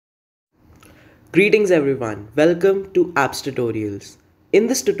Greetings everyone, welcome to AAPS tutorials. In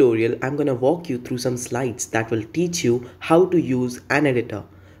this tutorial, I'm going to walk you through some slides that will teach you how to use an editor.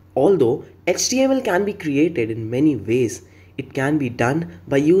 Although HTML can be created in many ways, it can be done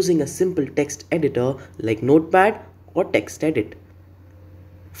by using a simple text editor like Notepad or TextEdit.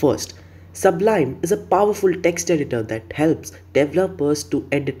 First, Sublime is a powerful text editor that helps developers to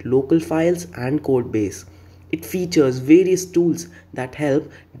edit local files and code base. It features various tools that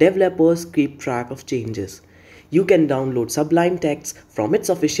help developers keep track of changes. You can download Sublime Text from its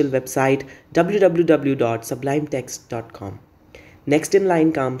official website www.sublimetext.com. Next in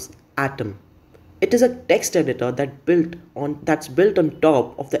line comes Atom. It is a text editor that's built on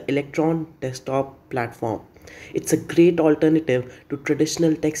top of the Electron desktop platform. It's a great alternative to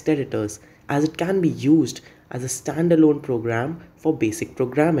traditional text editors as it can be used as a standalone program for basic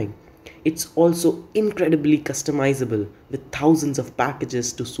programming. It's also incredibly customizable with thousands of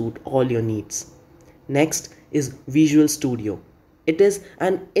packages to suit all your needs. Next is Visual Studio. It is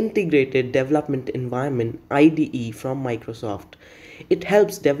an integrated development environment IDE from Microsoft. It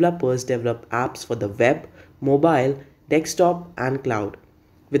helps developers develop apps for the web, mobile, desktop, and cloud.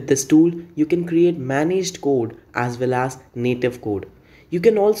 With this tool, you can create managed code as well as native code. You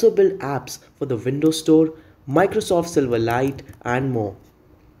can also build apps for the Windows Store, Microsoft Silverlight, and more.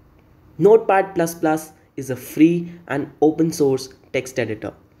 Notepad++ is a free and open source text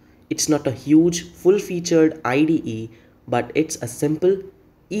editor. It's not a huge, full-featured IDE, but it's a simple,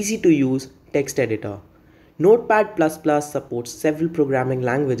 easy to use text editor. Notepad++ supports several programming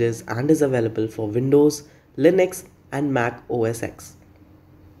languages and is available for Windows, Linux, and Mac OS X.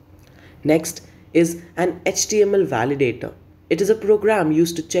 Next is an HTML validator. It is a program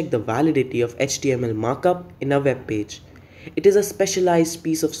used to check the validity of HTML markup in a web page. It is a specialized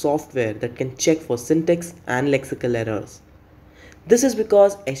piece of software that can check for syntax and lexical errors. This is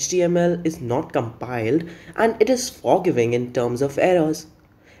because HTML is not compiled and it is forgiving in terms of errors.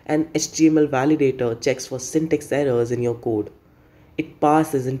 An HTML validator checks for syntax errors in your code. It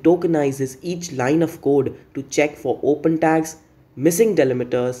parses and tokenizes each line of code to check for open tags, missing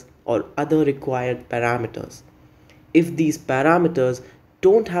delimiters, or other required parameters. If these parameters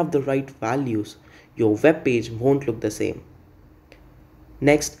don't have the right values, your web page won't look the same.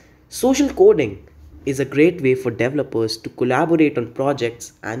 Next, social coding is a great way for developers to collaborate on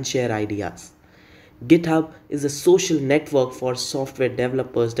projects and share ideas. GitHub is a social network for software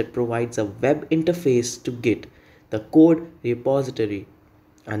developers that provides a web interface to Git, the code repository,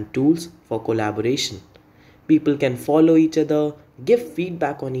 and tools for collaboration. People can follow each other, give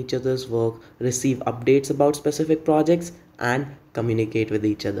feedback on each other's work, receive updates about specific projects, and communicate with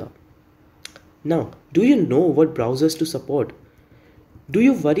each other. Now, do you know what browsers to support? Do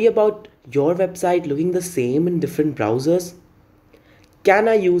you worry about your website looking the same in different browsers? Can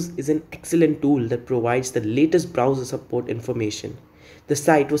I Use is an excellent tool that provides the latest browser support information. The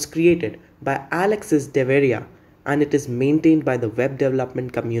site was created by Alexis Deveria and it is maintained by the web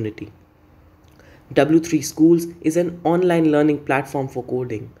development community. W3 Schools is an online learning platform for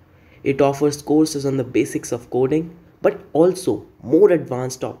coding. It offers courses on the basics of coding, but also more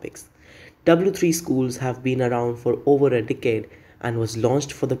advanced topics. W3 Schools have been around for over a decade and was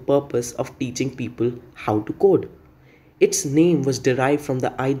launched for the purpose of teaching people how to code. Its name was derived from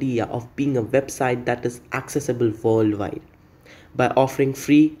the idea of being a website that is accessible worldwide. By offering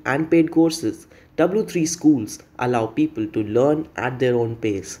free and paid courses, W3 Schools allow people to learn at their own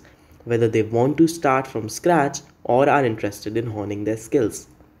pace, whether they want to start from scratch or are interested in honing their skills.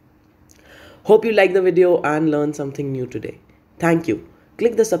 Hope you liked the video and learned something new today. Thank you.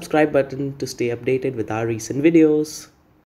 Click the subscribe button to stay updated with our recent videos.